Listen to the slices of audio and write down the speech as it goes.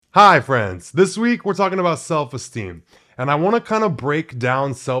Hi friends, this week we're talking about self-esteem, and I want to kind of break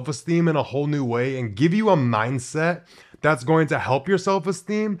down self-esteem in a whole new way and give you a mindset that's going to help your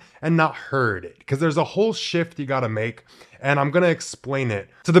self-esteem and not hurt it, because there's a whole shift you got to make, and I'm going to explain it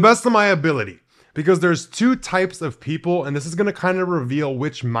to the best of my ability, because there's two types of people, and this is going to kind of reveal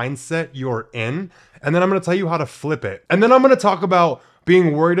which mindset you're in, and then I'm going to tell you how to flip it, and then I'm going to talk about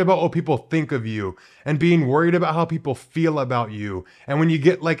being worried about what people think of you and being worried about how people feel about you. And when you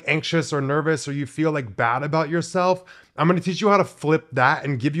get like anxious or nervous or you feel like bad about yourself, I'm going to teach you how to flip that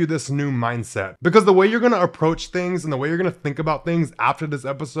and give you this new mindset. Because the way you're going to approach things and the way you're going to think about things after this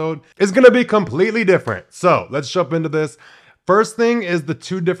episode is going to be completely different. So let's jump into this. First thing is the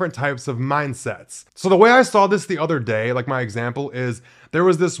two different types of mindsets. So the way I saw this the other day, like my example is there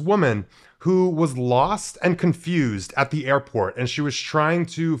was this woman who was lost and confused at the airport, and she was trying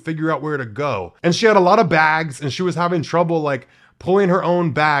to figure out where to go. And she had a lot of bags and she was having trouble like pulling her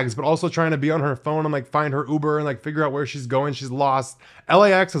own bags, but also trying to be on her phone and like find her Uber and like figure out where she's going. She's lost.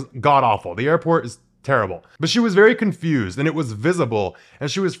 LAX is god awful. The airport is terrible. But she was very confused and it was visible, and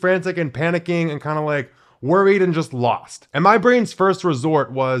she was frantic and panicking and kind of like worried and just lost. And my brain's first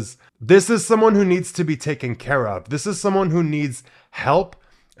resort was, this is someone who needs to be taken care of. This is someone who needs help.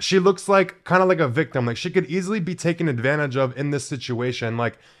 She looks like kind of like a victim. Like she could easily be taken advantage of in this situation.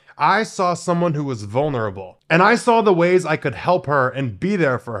 Like I saw someone who was vulnerable and I saw the ways I could help her and be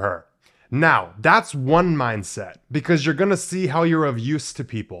there for her. Now, that's one mindset, because you're going to see how you're of use to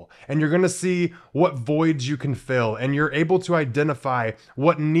people and you're going to see what voids you can fill, and you're able to identify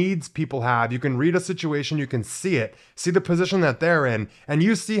what needs people have. You can read a situation, you can see it, see the position that they're in, and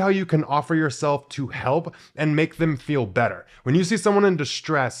you see how you can offer yourself to help and make them feel better. When you see someone in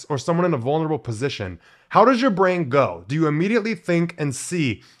distress or someone in a vulnerable position, how does your brain go? Do you immediately think and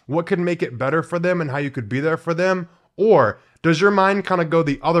see what could make it better for them and how you could be there for them? Or does your mind kind of go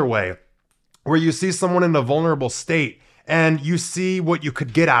the other way, where you see someone in a vulnerable state and you see what you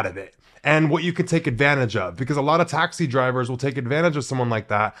could get out of it and what you could take advantage of? Because a lot of taxi drivers will take advantage of someone like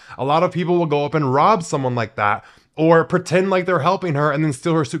that. A lot of people will go up and rob someone like that, or pretend like they're helping her and then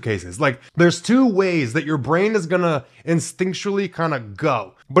steal her suitcases. Like there's two ways that your brain is gonna instinctually kind of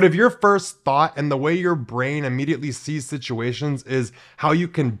go. But if your first thought and the way your brain immediately sees situations is how you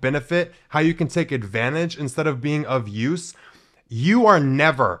can benefit, how you can take advantage instead of being of use, you are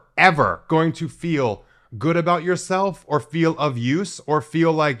never, ever going to feel good about yourself or feel of use or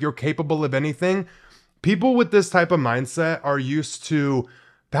feel like you're capable of anything. People with this type of mindset are used to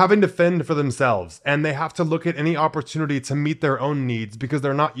having to fend for themselves, and they have to look at any opportunity to meet their own needs because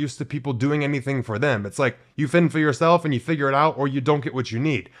they're not used to people doing anything for them. It's like you fend for yourself and you figure it out, or you don't get what you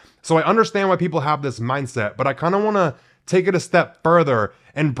need. So I understand why people have this mindset, but I kind of want to take it a step further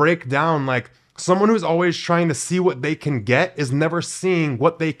and break down like, someone who's always trying to see what they can get is never seeing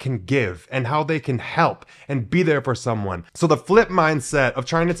what they can give and how they can help and be there for someone. So the flip mindset of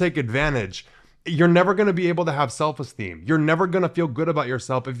trying to take advantage, you're never going to be able to have self-esteem. You're never going to feel good about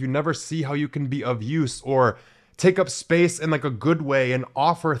yourself if you never see how you can be of use or take up space in like a good way and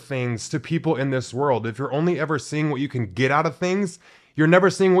offer things to people in this world. If you're only ever seeing what you can get out of things, you're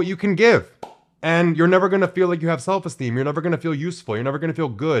never seeing what you can give. And you're never going to feel like you have self-esteem. You're never going to feel useful. You're never going to feel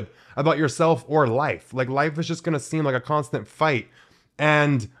good about yourself or life. Like life is just going to seem like a constant fight.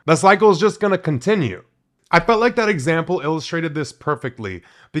 And the cycle is just going to continue. I felt like that example illustrated this perfectly,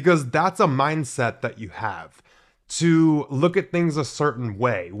 because that's a mindset that you have to look at things a certain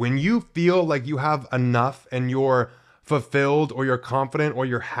way. When you feel like you have enough and you're fulfilled or you're confident or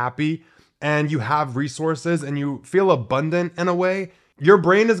you're happy and you have resources and you feel abundant in a way, your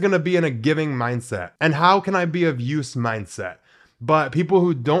brain is going to be in a giving mindset. And how can I be of use mindset? But people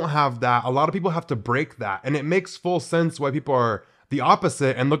who don't have that, a lot of people have to break that. And it makes full sense why people are the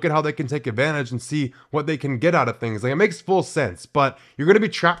opposite and look at how they can take advantage and see what they can get out of things. Like it makes full sense, but you're going to be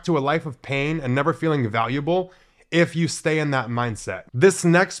trapped to a life of pain and never feeling valuable if you stay in that mindset. This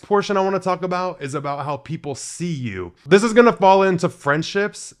next portion I want to talk about is about how people see you. This is going to fall into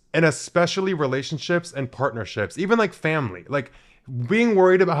friendships and especially relationships and partnerships, even like family. Like being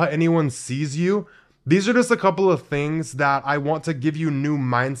worried about how anyone sees you. These are just a couple of things that I want to give you new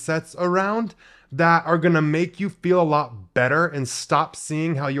mindsets around that are going to make you feel a lot better and stop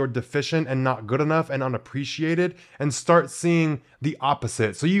seeing how you're deficient and not good enough and unappreciated and start seeing the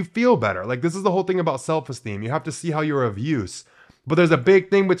opposite. So you feel better. Like this is the whole thing about self-esteem. You have to see how you're of use. But there's a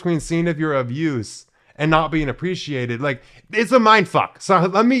big thing between seeing if you're of use and not being appreciated. Like it's a mind fuck. So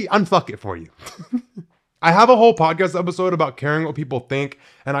let me unfuck it for you. I have a whole podcast episode about caring what people think,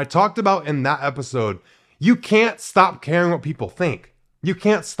 and I talked about in that episode, you can't stop caring what people think. You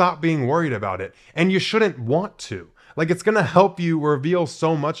can't stop being worried about it, and you shouldn't want to. Like it's gonna help you reveal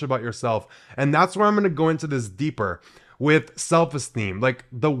so much about yourself. And that's where I'm gonna go into this deeper with self-esteem. Like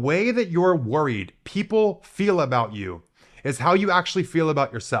the way that you're worried people feel about you is how you actually feel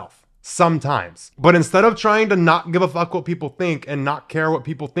about yourself sometimes. But instead of trying to not give a fuck what people think and not care what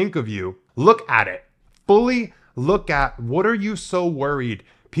people think of you, look at it. Fully look at, what are you so worried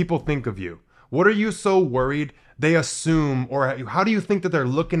people think of you? What are you so worried they assume, or how do you think that they're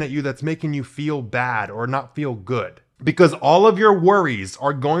looking at you that's making you feel bad or not feel good? Because all of your worries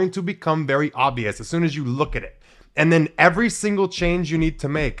are going to become very obvious as soon as you look at it. And then every single change you need to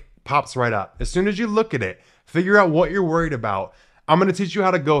make pops right up. As soon as you look at it, figure out what you're worried about. I'm going to teach you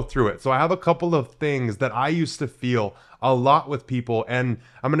how to go through it. So I have a couple of things that I used to feel a lot with people, and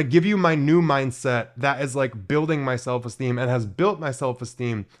I'm going to give you my new mindset that is like building my self-esteem and has built my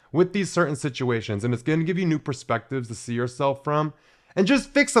self-esteem with these certain situations. And it's going to give you new perspectives to see yourself from and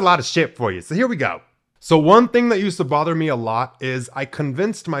just fix a lot of shit for you. So here we go. So one thing that used to bother me a lot is I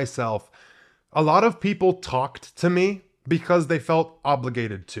convinced myself a lot of people talked to me because they felt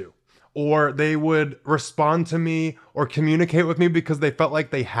obligated to, or they would respond to me or communicate with me because they felt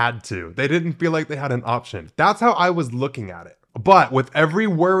like they had to. They didn't feel like they had an option. That's how I was looking at it. But with every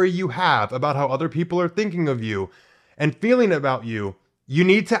worry you have about how other people are thinking of you and feeling about you, you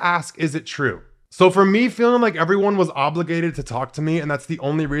need to ask, is it true? So for me, feeling like everyone was obligated to talk to me, and that's the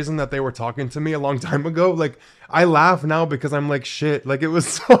only reason that they were talking to me a long time ago, like I laugh now because I'm like, shit, like it was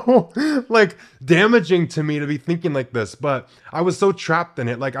so like damaging to me to be thinking like this, but I was so trapped in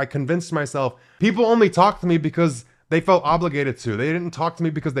it. Like I convinced myself people only talked to me because they felt obligated to. They didn't talk to me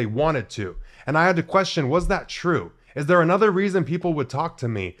because they wanted to. And I had to question, was that true? Is there another reason people would talk to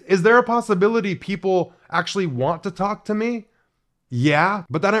me? Is there a possibility people actually want to talk to me? Yeah,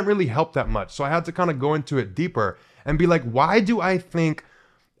 but that didn't really help that much. So I had to kind of go into it deeper and be like, why do I think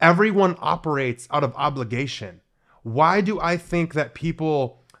everyone operates out of obligation? Why do I think that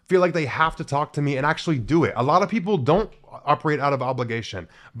people feel like they have to talk to me and actually do it? A lot of people don't operate out of obligation,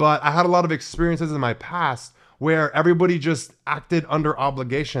 but I had a lot of experiences in my past where everybody just acted under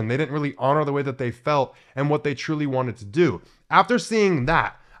obligation. They didn't really honor the way that they felt and what they truly wanted to do. After seeing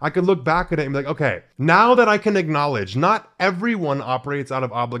that, I could look back at it and be like, okay, now that I can acknowledge not everyone operates out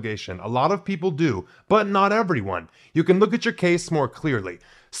of obligation. A lot of people do, but not everyone. You can look at your case more clearly.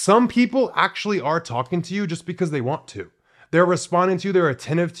 Some people actually are talking to you just because they want to. They're responding to you, they're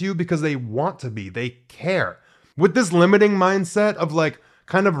attentive to you because they want to be, they care. With this limiting mindset of like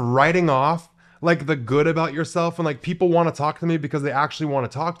kind of writing off like the good about yourself and like people want to talk to me because they actually want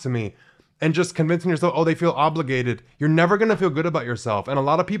to talk to me, and just convincing yourself, oh, they feel obligated, you're never going to feel good about yourself. And a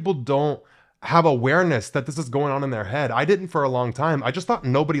lot of people don't have awareness that this is going on in their head. I didn't for a long time. I just thought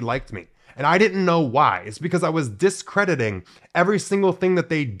nobody liked me. And I didn't know why. It's because I was discrediting every single thing that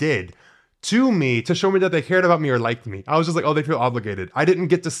they did to me to show me that they cared about me or liked me. I was just like, oh, they feel obligated. I didn't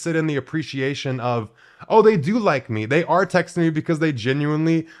get to sit in the appreciation of, oh, they do like me. They are texting me because they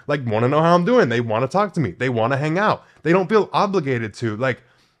genuinely like want to know how I'm doing. They want to talk to me. They want to hang out. They don't feel obligated to. Like,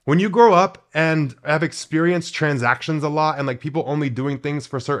 when you grow up and have experienced transactions a lot and like people only doing things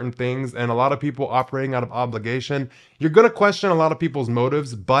for certain things and a lot of people operating out of obligation, you're going to question a lot of people's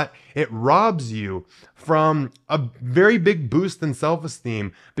motives, but it robs you from a very big boost in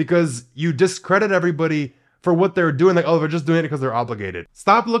self-esteem because you discredit everybody for what they're doing. Like, oh, they're just doing it because they're obligated.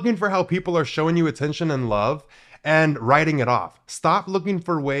 Stop looking for how people are showing you attention and love and writing it off. Stop looking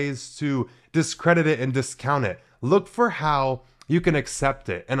for ways to discredit it and discount it. Look for how you can accept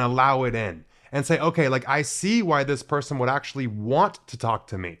it and allow it in and say, okay, like I see why this person would actually want to talk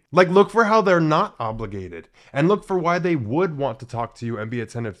to me. Like look for how they're not obligated and look for why they would want to talk to you and be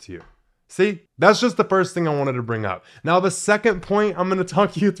attentive to you. See, that's just the first thing I wanted to bring up. Now, the second point I'm going to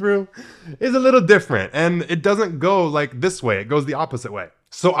talk you through is a little different and it doesn't go like this way. It goes the opposite way.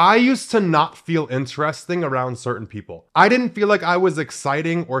 So I used to not feel interesting around certain people. I didn't feel like I was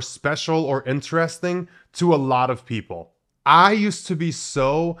exciting or special or interesting to a lot of people. I used to be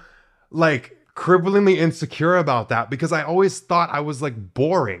so like cripplingly insecure about that because I always thought I was like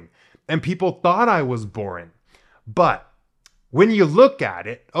boring and people thought I was boring. But when you look at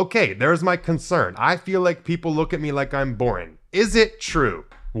it, okay, there's my concern. I feel like people look at me like I'm boring. Is it true?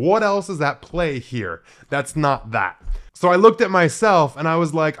 What else is at play here that's not that? So I looked at myself and I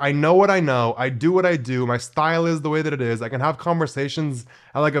was like, I know what I know. I do what I do. My style is the way that it is. I can have conversations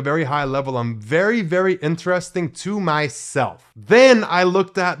at like a very high level. I'm very, very interesting to myself. Then I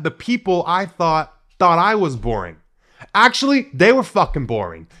looked at the people I thought I was boring. Actually, they were fucking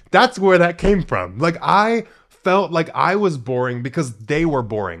boring. That's where that came from. Like I felt like I was boring because they were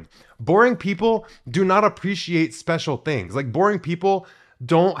boring. Boring people do not appreciate special things. Like boring people,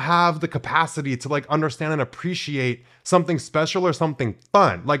 don't have the capacity to like understand and appreciate something special or something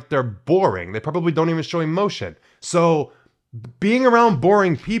fun. Like they're boring. They probably don't even show emotion. So being around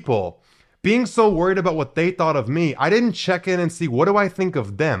boring people, being so worried about what they thought of me, I didn't check in and see, what do I think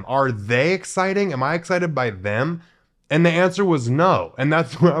of them? Are they exciting? Am I excited by them? And the answer was no. And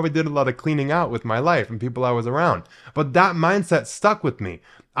that's where I did a lot of cleaning out with my life and people I was around. But that mindset stuck with me.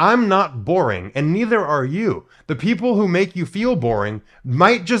 I'm not boring, and neither are you. The people who make you feel boring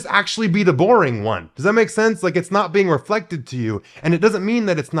might just actually be the boring one. Does that make sense? Like, it's not being reflected to you, and it doesn't mean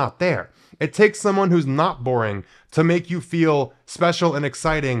that it's not there. It takes someone who's not boring to make you feel special and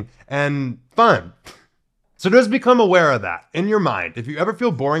exciting and fun. So just become aware of that in your mind. If you ever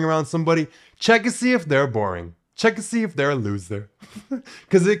feel boring around somebody, check to see if they're boring. Check to see if they're a loser.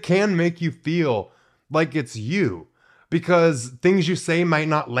 Because it can make you feel like it's you. Because things you say might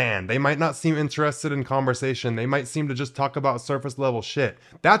not land. They might not seem interested in conversation. They might seem to just talk about surface level shit.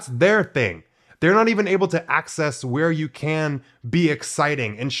 That's their thing. They're not even able to access where you can be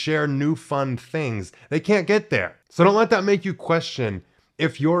exciting and share new fun things. They can't get there. So don't let that make you question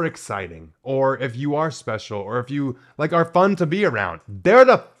if you're exciting or if you are special or if you like are fun to be around. They're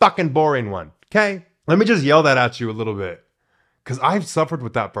the fucking boring one, okay? Let me just yell that at you a little bit, because I've suffered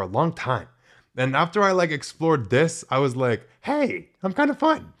with that for a long time. And after I like explored this, I was like, hey, I'm kind of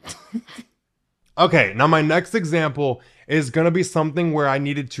fun. Okay, now my next example is gonna be something where I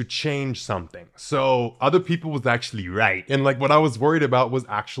needed to change something. So other people was actually right. And like what I was worried about was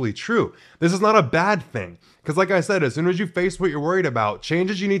actually true. This is not a bad thing. Because like I said, as soon as you face what you're worried about,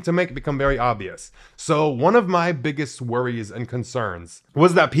 changes you need to make become very obvious. So one of my biggest worries and concerns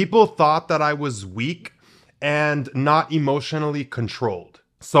was that people thought that I was weak and not emotionally controlled.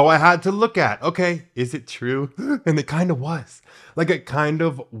 So I had to look at, okay, is it true? And it kind of was. Like it kind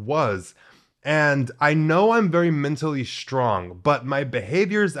of was. And I know I'm very mentally strong, but my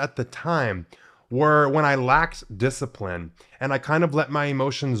behaviors at the time were when I lacked discipline and I kind of let my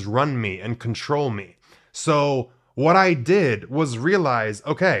emotions run me and control me. So what I did was realize,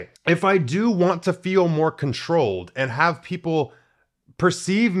 okay, if I do want to feel more controlled and have people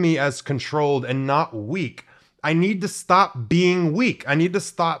perceive me as controlled and not weak, I need to stop being weak. I need to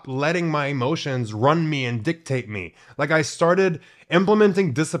stop letting my emotions run me and dictate me. Like I started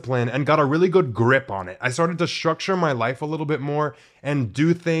implementing discipline and got a really good grip on it. I started to structure my life a little bit more and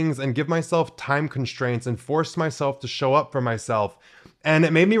do things and give myself time constraints and force myself to show up for myself. And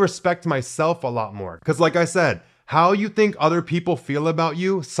it made me respect myself a lot more. Because like I said, how you think other people feel about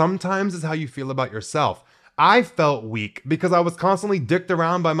you sometimes is how you feel about yourself. I felt weak because I was constantly dicked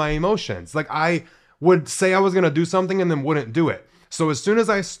around by my emotions. Like I would say I was going to do something and then wouldn't do it. So as soon as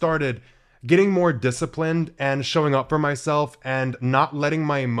I started getting more disciplined and showing up for myself and not letting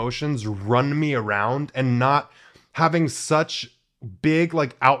my emotions run me around and not having such big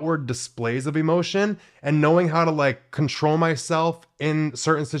like outward displays of emotion and knowing how to like control myself in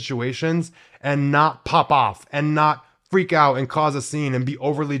certain situations and not pop off and not freak out and cause a scene and be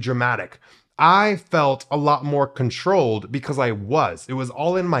overly dramatic, I felt a lot more controlled because it was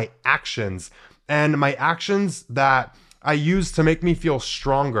all in my actions. And my actions that I used to make me feel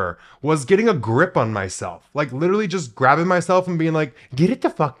stronger was getting a grip on myself. Like literally just grabbing myself and being like, get it the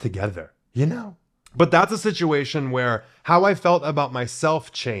fuck together, you know? But that's a situation where how I felt about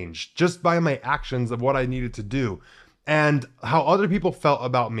myself changed just by my actions of what I needed to do. And how other people felt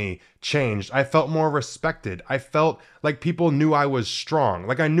about me changed. I felt more respected. I felt like people knew I was strong.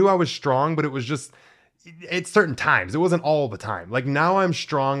 Like I knew I was strong, but it was just at certain times. It wasn't all the time. Like now I'm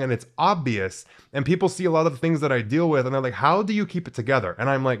strong and it's obvious and people see a lot of the things that I deal with and they're like, how do you keep it together? And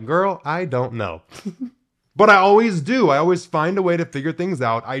I'm like, girl, I don't know. But I always do. I always find a way to figure things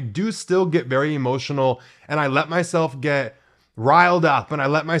out. I do still get very emotional and I let myself get riled up and I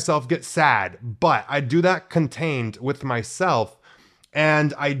let myself get sad, but I do that contained with myself.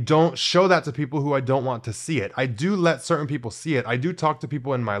 And I don't show that to people who I don't want to see it. I do let certain people see it. I do talk to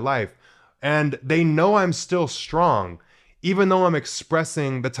people in my life and they know I'm still strong, even though I'm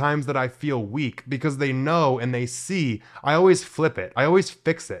expressing the times that I feel weak, because they know and they see I always flip it. I always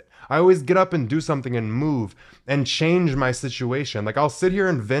fix it. I always get up and do something and move and change my situation. Like I'll sit here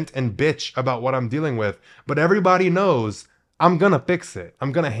and vent and bitch about what I'm dealing with, but everybody knows I'm gonna fix it.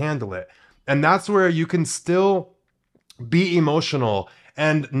 I'm gonna handle it. And that's where you can still be emotional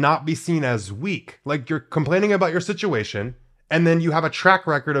and not be seen as weak. Like you're complaining about your situation and then you have a track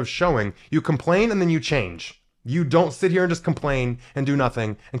record of showing you complain and then you change. You don't sit here and just complain and do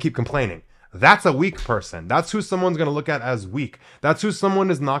nothing and keep complaining. That's a weak person. That's who someone's going to look at as weak. That's who someone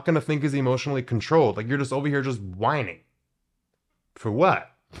is not going to think is emotionally controlled. Like you're just over here just whining. For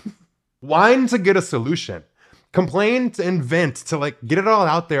what? Whine to get a solution. Complain and vent to like get it all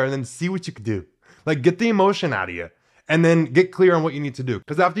out there and then see what you can do. Like get the emotion out of you and then get clear on what you need to do.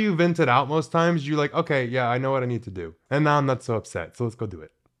 Because after you vent it out, most times you're like, okay, yeah, I know what I need to do. And now I'm not so upset. So let's go do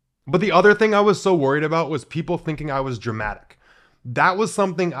it. But the other thing I was so worried about was people thinking I was dramatic. That was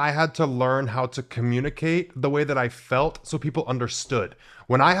something I had to learn how to communicate the way that I felt so people understood.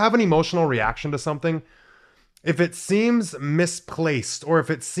 When I have an emotional reaction to something, if it seems misplaced or if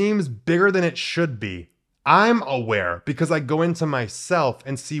it seems bigger than it should be, I'm aware because I go into myself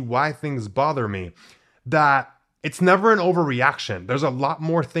and see why things bother me, that it's never an overreaction. There's a lot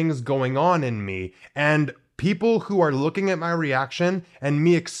more things going on in me, and people who are looking at my reaction and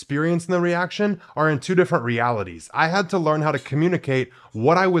me experiencing the reaction are in two different realities. I had to learn how to communicate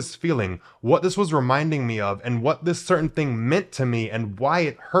what I was feeling, what this was reminding me of, and what this certain thing meant to me and why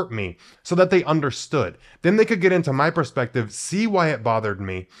it hurt me so that they understood. Then they could get into my perspective, see why it bothered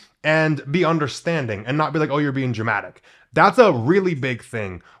me, and be understanding and not be like, oh, you're being dramatic. That's a really big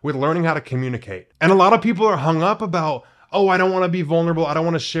thing with learning how to communicate. And a lot of people are hung up about, oh, I don't want to be vulnerable. I don't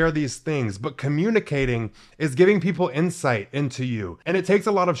want to share these things. But communicating is giving people insight into you. And it takes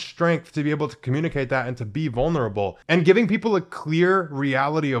a lot of strength to be able to communicate that and to be vulnerable. And giving people a clear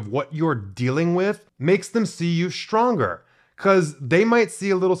reality of what you're dealing with makes them see you stronger. Because they might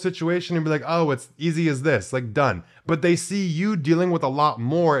see a little situation and be like, oh, it's easy as this, like done. But they see you dealing with a lot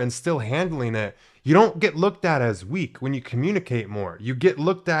more and still handling it. You don't get looked at as weak when you communicate more. You get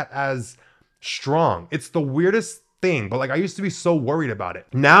looked at as strong. It's the weirdest thing, but like I used to be so worried about it.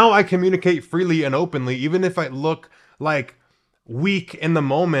 Now I communicate freely and openly, even if I look like weak in the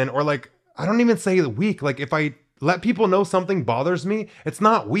moment, or like, I don't even say weak. Like if I let people know something bothers me, it's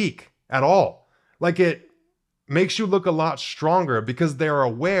not weak at all. Like it makes you look a lot stronger because they're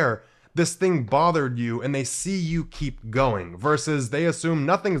aware this thing bothered you and they see you keep going versus they assume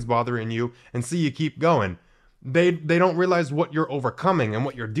nothing's bothering you and see you keep going. They don't realize what you're overcoming and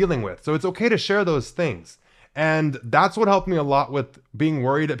what you're dealing with. So it's okay to share those things. And that's what helped me a lot with being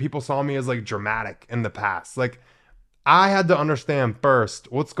worried that people saw me as like dramatic in the past. Like I had to understand first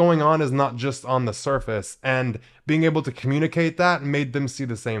what's going on is not just on the surface, and being able to communicate that made them see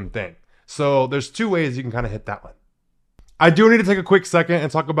the same thing. So there's two ways you can kind of hit that one. I do need to take a quick second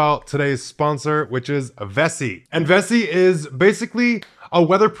and talk about today's sponsor, which is Vessi. And Vessi is basically a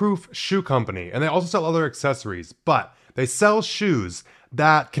weatherproof shoe company, and they also sell other accessories, but they sell shoes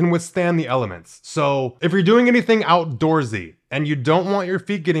that can withstand the elements. So if you're doing anything outdoorsy and you don't want your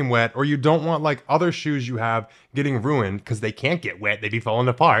feet getting wet, or you don't want like other shoes you have getting ruined because they can't get wet, they'd be falling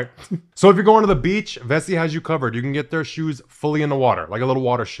apart. So if you're going to the beach, Vessi has you covered. You can get their shoes fully in the water, like a little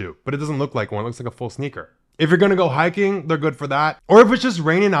water shoe, but it doesn't look like one, it looks like a full sneaker. If you're gonna go hiking, they're good for that. Or if it's just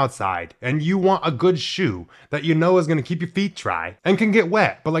raining outside and you want a good shoe that you know is gonna keep your feet dry and can get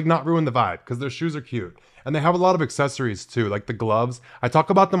wet, but like not ruin the vibe, because their shoes are cute. And they have a lot of accessories too, like the gloves. I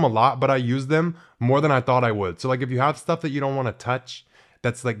talk about them a lot, but I use them more than I thought I would. So like if you have stuff that you don't want to touch,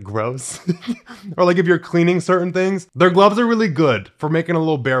 that's like gross, or like if you're cleaning certain things, their gloves are really good for making a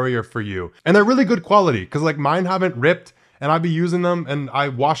little barrier for you. And they're really good quality, because like mine haven't ripped and I'd be using them and I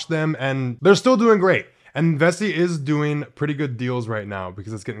wash them and they're still doing great. And Vessi is doing pretty good deals right now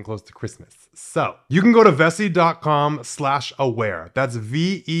because it's getting close to Christmas. So you can go to vessi.com/aware. That's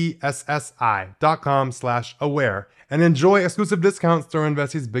VESSI.com/aware and enjoy exclusive discounts during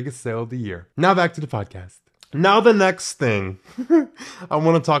Vessi's biggest sale of the year. Now back to the podcast. Now the next thing I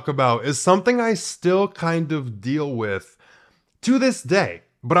want to talk about is something I still kind of deal with to this day.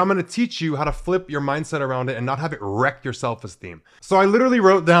 But I'm going to teach you how to flip your mindset around it and not have it wreck your self-esteem. So I literally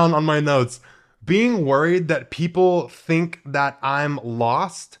wrote down on my notes, being worried that people think that I'm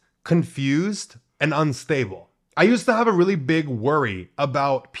lost, confused, and unstable. I used to have a really big worry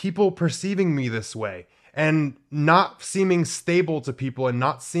about people perceiving me this way and not seeming stable to people and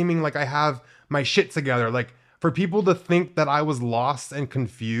not seeming like I have my shit together. Like for people to think that I was lost and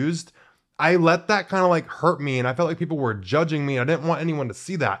confused, I let that kind of like hurt me, and I felt like people were judging me. I didn't want anyone to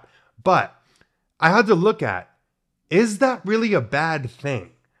see that. But I had to look at, is that really a bad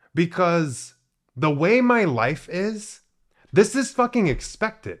thing? Because the way my life is, this is fucking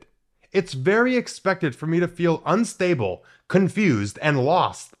expected. It's very expected for me to feel unstable, confused, and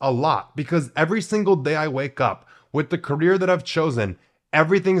lost a lot, because every single day I wake up with the career that I've chosen,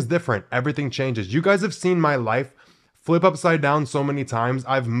 everything's different. Everything changes. You guys have seen my life flip upside down so many times.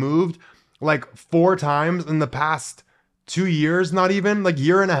 I've moved like 4 times in the past 2 years, not even like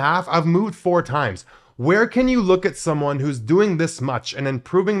year and a half. I've moved 4 times. Where can you look at someone who's doing this much and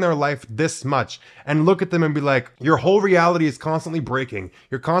improving their life this much and look at them and be like, your whole reality is constantly breaking.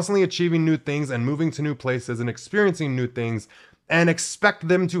 You're constantly achieving new things and moving to new places and experiencing new things, and expect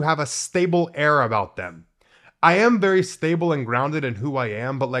them to have a stable air about them? I am very stable and grounded in who I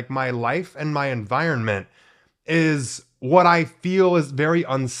am, but like my life and my environment is what I feel is very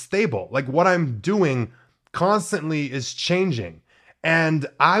unstable. Like what I'm doing constantly is changing. And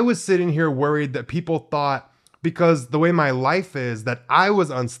I was sitting here worried that people thought because the way my life is that I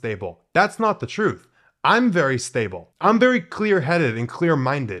was unstable. That's not the truth. I'm very stable. I'm very clear-headed and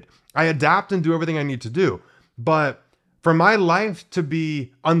clear-minded. I adapt and do everything I need to do. But for my life to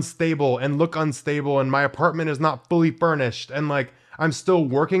be unstable and look unstable and my apartment is not fully furnished and like I'm still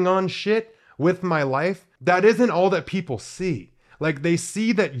working on shit with my life, that isn't all that people see. Like they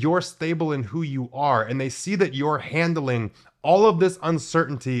see that you're stable in who you are and they see that you're handling all of this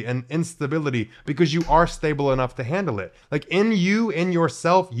uncertainty and instability because you are stable enough to handle it. Like in you, in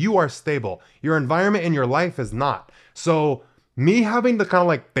yourself, you are stable. Your environment in your life is not. So me having to kind of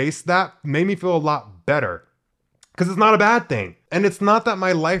like face that made me feel a lot better because it's not a bad thing. And it's not that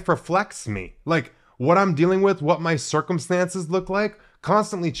my life reflects me. Like what I'm dealing with, what my circumstances look like,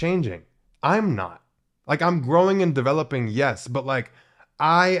 constantly changing. I'm not. Like I'm growing and developing, yes, but like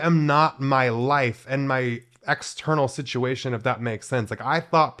I am not my life and my external situation, if that makes sense. Like I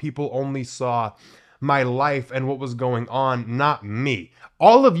thought people only saw my life and what was going on, not me.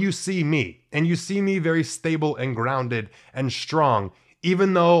 All of you see me, and you see me very stable and grounded and strong,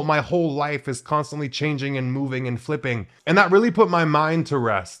 even though my whole life is constantly changing and moving and flipping. And that really put my mind to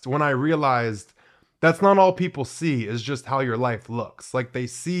rest when I realized that's not all people see, is just how your life looks. Like they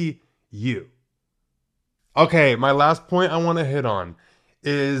see you. Okay, my last point I want to hit on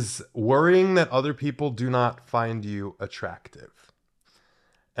is worrying that other people do not find you attractive.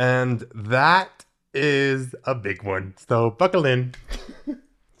 And that is a big one. So buckle in.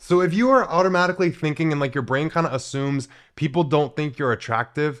 So if you are automatically thinking and like your brain kind of assumes people don't think you're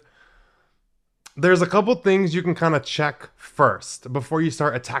attractive, there's a couple things you can kind of check first before you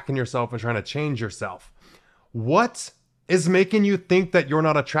start attacking yourself and trying to change yourself. What is making you think that you're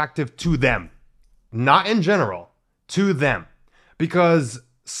not attractive to them? Not in general, to them. Because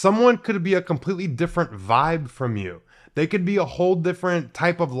someone could be a completely different vibe from you. They could be a whole different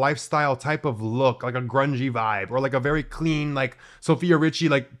type of lifestyle, type of look, like a grungy vibe, or like a very clean, like Sophia Richie,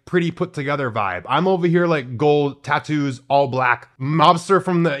 like pretty put together vibe. I'm over here like gold, tattoos, all black, mobster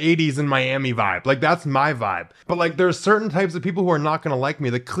from the 80s in Miami vibe. Like that's my vibe. But like there's certain types of people who are not gonna like me.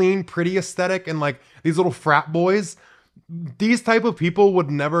 The clean, pretty aesthetic and like these little frat boys, these type of people would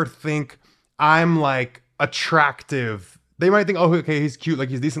never think I'm like attractive. They might think, oh, okay, he's cute, like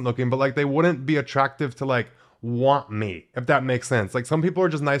he's decent looking, but like they wouldn't be attractive to like want me, if that makes sense. Like some people are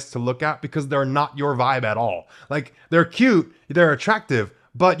just nice to look at because they're not your vibe at all. Like they're cute, they're attractive,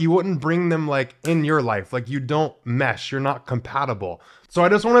 but you wouldn't bring them like in your life. Like you don't mesh, you're not compatible. So I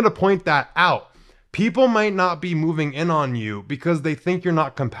just wanted to point that out. People might not be moving in on you because they think you're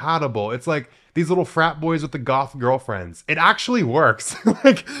not compatible. It's like these little frat boys with the goth girlfriends. It actually works.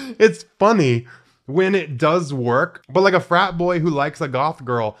 Like it's funny when it does work, but like a frat boy who likes a goth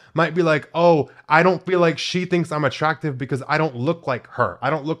girl might be like, oh, I don't feel like she thinks I'm attractive because I don't look like her. I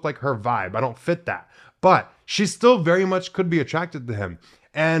don't look like her vibe. I don't fit that. But she still very much could be attracted to him.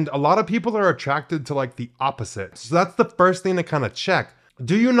 And a lot of people are attracted to like the opposite. So that's the first thing to kind of check.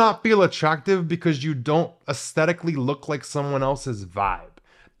 Do you not feel attractive because you don't aesthetically look like someone else's vibe?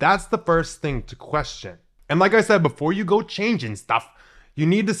 That's the first thing to question. And like I said, before you go changing stuff, you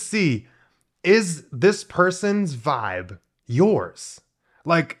need to see, is this person's vibe yours?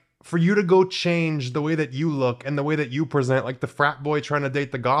 Like for you to go change the way that you look and the way that you present, like the frat boy trying to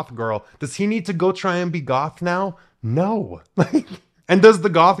date the goth girl, does he need to go try and be goth now? No. And does the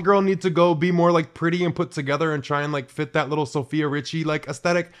goth girl need to go be more like pretty and put together and try and like fit that little Sophia Richie like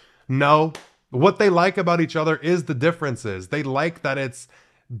aesthetic? No. What they like about each other is the differences. They like that it's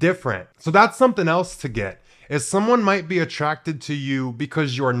different. So that's something else to get. Is someone might be attracted to you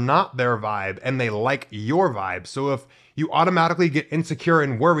because you're not their vibe and they like your vibe. So if you automatically get insecure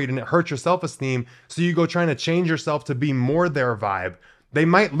and worried and it hurts your self-esteem, so you go trying to change yourself to be more their vibe, they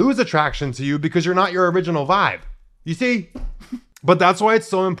might lose attraction to you because you're not your original vibe. You see? But that's why it's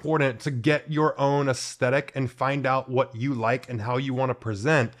so important to get your own aesthetic and find out what you like and how you want to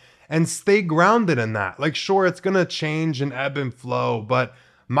present and stay grounded in that. Like, sure, it's going to change and ebb and flow, but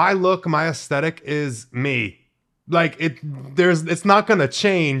my look, my aesthetic is me. Like it's not gonna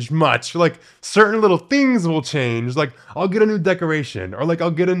change much. Like certain little things will change. Like I'll get a new decoration or like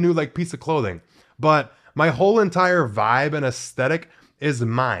I'll get a new like piece of clothing. But my whole entire vibe and aesthetic is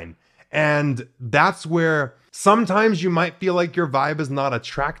mine. And that's where sometimes you might feel like your vibe is not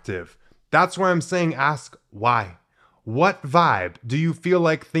attractive. That's where I'm saying ask why. What vibe do you feel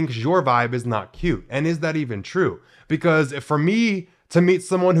like thinks your vibe is not cute? And is that even true? Because if for me to meet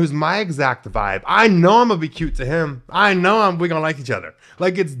someone who's my exact vibe. I know I'm gonna be cute to him. I know we're gonna like each other.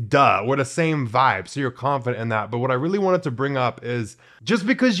 Like, it's duh, we're the same vibe, so you're confident in that. But what I really wanted to bring up is, just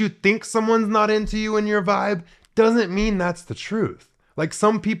because you think someone's not into you and your vibe doesn't mean that's the truth. Like,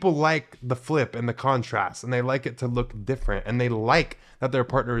 some people like the flip and the contrast, and they like it to look different, and they like that their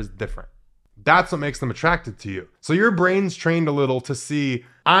partner is different. That's what makes them attracted to you. So your brain's trained a little to see,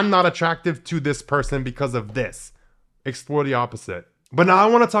 I'm not attractive to this person because of this. Explore the opposite. But now I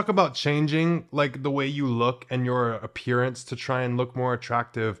want to talk about changing like the way you look and your appearance to try and look more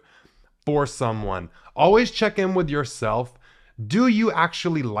attractive for someone. Always check in with yourself. Do you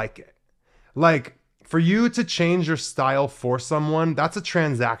actually like it? Like, for you to change your style for someone, that's a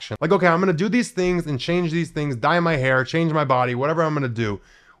transaction. Like, okay, I'm gonna do these things and change these things, dye my hair, change my body, whatever I'm gonna do,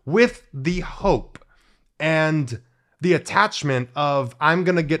 with the hope and the attachment of I'm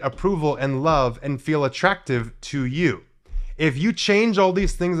gonna get approval and love and feel attractive to you. If you change all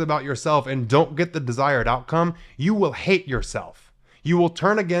these things about yourself and don't get the desired outcome, you will hate yourself. You will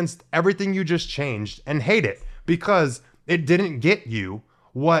turn against everything you just changed and hate it because it didn't get you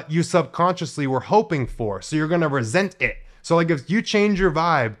what you subconsciously were hoping for. So you're gonna resent it. So like, if you change your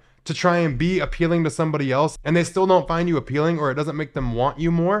vibe to try and be appealing to somebody else and they still don't find you appealing, or it doesn't make them want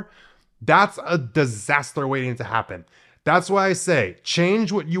you more, that's a disaster waiting to happen. That's why I say,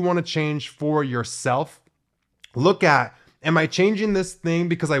 change what you want to change for yourself. Look at, am I changing this thing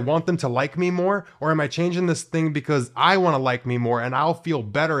because I want them to like me more? Or am I changing this thing because I want to like me more and I'll feel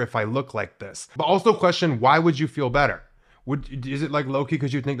better if I look like this? But also question, why would you feel better? Is it like low-key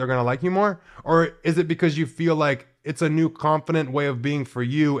because you think they're going to like you more? Or is it because you feel like it's a new confident way of being for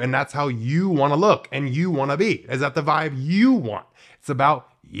you and that's how you want to look and you want to be? Is that the vibe you want? It's about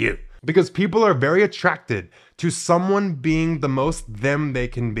you. Because people are very attracted to someone being the most them they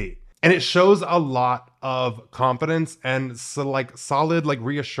can be. And it shows a lot of confidence and so like solid like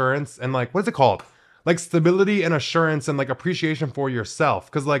reassurance and like, what is it called? Like stability and assurance and like appreciation for yourself.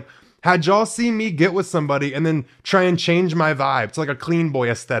 Because like, had y'all seen me get with somebody and then try and change my vibe to like a clean boy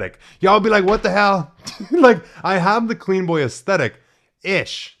aesthetic, y'all be like, what the hell? Like, I have the clean boy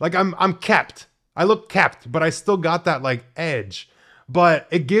aesthetic-ish. Like, I'm kept. I look kept, but I still got that like edge. But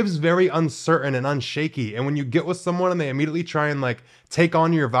it gives very uncertain and unshaky. And when you get with someone and they immediately try and like take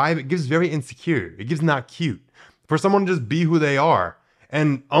on your vibe, it gives very insecure. It gives not cute. For someone to just be who they are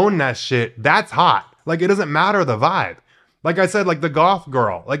and own that shit, that's hot. Like, it doesn't matter the vibe. Like I said, like the goth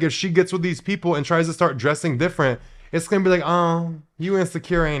girl, like if she gets with these people and tries to start dressing different, it's gonna be like, oh, you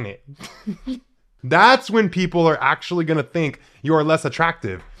insecure, ain't it? That's when people are actually gonna think you are less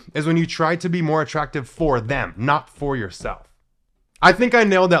attractive, is when you try to be more attractive for them, not for yourself. I think I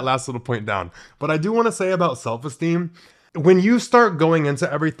nailed that last little point down, but I do want to say about self-esteem, when you start going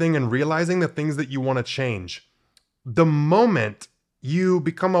into everything and realizing the things that you want to change, the moment you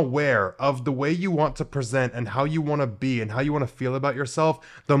become aware of the way you want to present and how you want to be and how you want to feel about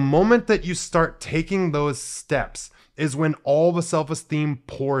yourself, the moment that you start taking those steps is when all the self-esteem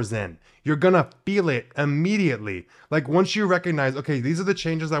pours in. You're gonna feel it immediately. Like, once you recognize, okay, these are the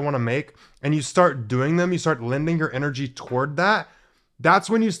changes I want to make, and you start doing them, you start lending your energy toward that,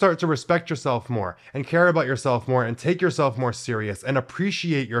 that's when you start to respect yourself more and care about yourself more and take yourself more serious and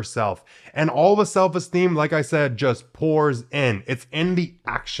appreciate yourself. And all the self-esteem, like I said, just pours in. It's in the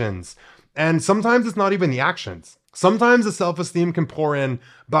actions. And sometimes it's not even the actions. Sometimes the self-esteem can pour in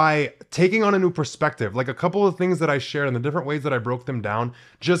by taking on a new perspective. Like a couple of things that I shared and the different ways that I broke them down,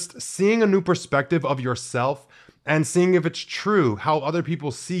 just seeing a new perspective of yourself and seeing if it's true how other people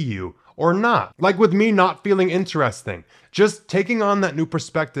see you or not. Like with me not feeling interesting, just taking on that new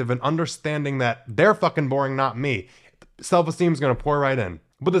perspective and understanding that they're fucking boring, not me. Self-esteem is gonna pour right in.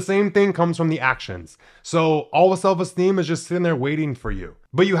 But the same thing comes from the actions. So all the self-esteem is just sitting there waiting for you.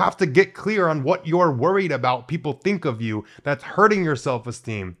 But you have to get clear on what you're worried about people think of you that's hurting your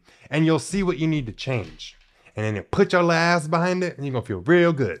self-esteem, and you'll see what you need to change. And then you put your ass behind it and you're gonna feel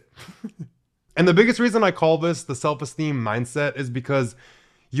real good. And the biggest reason I call this the self-esteem mindset is because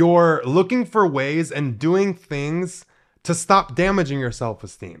you're looking for ways and doing things to stop damaging your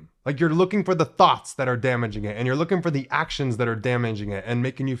self-esteem. Like, you're looking for the thoughts that are damaging it, and you're looking for the actions that are damaging it and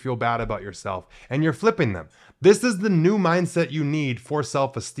making you feel bad about yourself, and you're flipping them. This is the new mindset you need for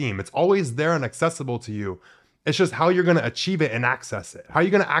self-esteem. It's always there and accessible to you. It's just how you're gonna achieve it and access it. How are you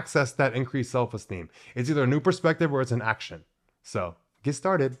gonna access that increased self-esteem? It's either a new perspective or it's an action. So get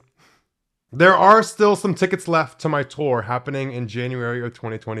started. There are still some tickets left to my tour happening in January of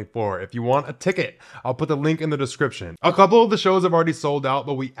 2024. If you want a ticket, I'll put the link in the description. A couple of the shows have already sold out,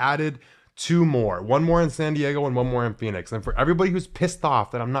 but we added 2 more. 1 more in San Diego and 1 more in Phoenix. And for everybody who's pissed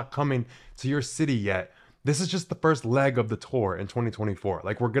off that I'm not coming to your city yet, this is just the first leg of the tour in 2024.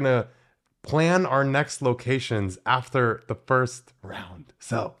 Like, we're gonna plan our next locations after the first round.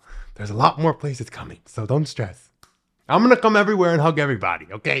 So there's a lot more places coming, so don't stress. I'm gonna come everywhere and hug everybody,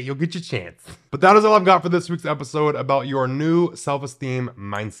 okay? You'll get your chance. But that is all I've got for this week's episode about your new self-esteem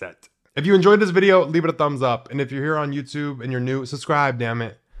mindset. If you enjoyed this video, leave it a thumbs up. And if you're here on YouTube and you're new, subscribe, damn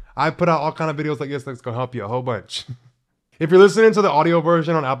it. I put out all kind of videos like this that's gonna help you a whole bunch. If you're listening to the audio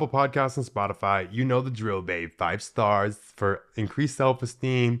version on Apple Podcasts and Spotify, you know the drill, babe. 5 stars for increased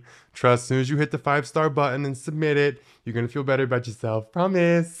self-esteem. Trust, as soon as you hit the 5-star button and submit it, you're gonna feel better about yourself.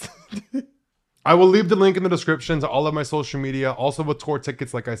 Promise. I will leave the link in the description to all of my social media, also with tour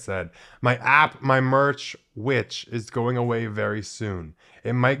tickets, like I said. My app, my merch, which is going away very soon.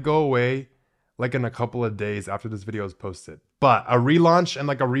 It might go away like in a couple of days after this video is posted. But a relaunch and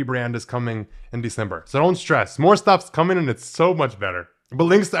like a rebrand is coming in December. So don't stress. More stuff's coming and it's so much better. But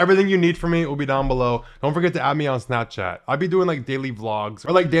links to everything you need from me will be down below. Don't forget to add me on Snapchat. I'll be doing like daily vlogs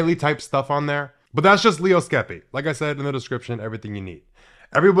or like daily type stuff on there. But that's just Leo Skeppy. Like I said in the description, everything you need.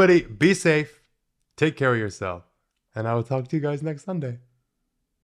 Everybody be safe. Take care of yourself, and I will talk to you guys next Sunday.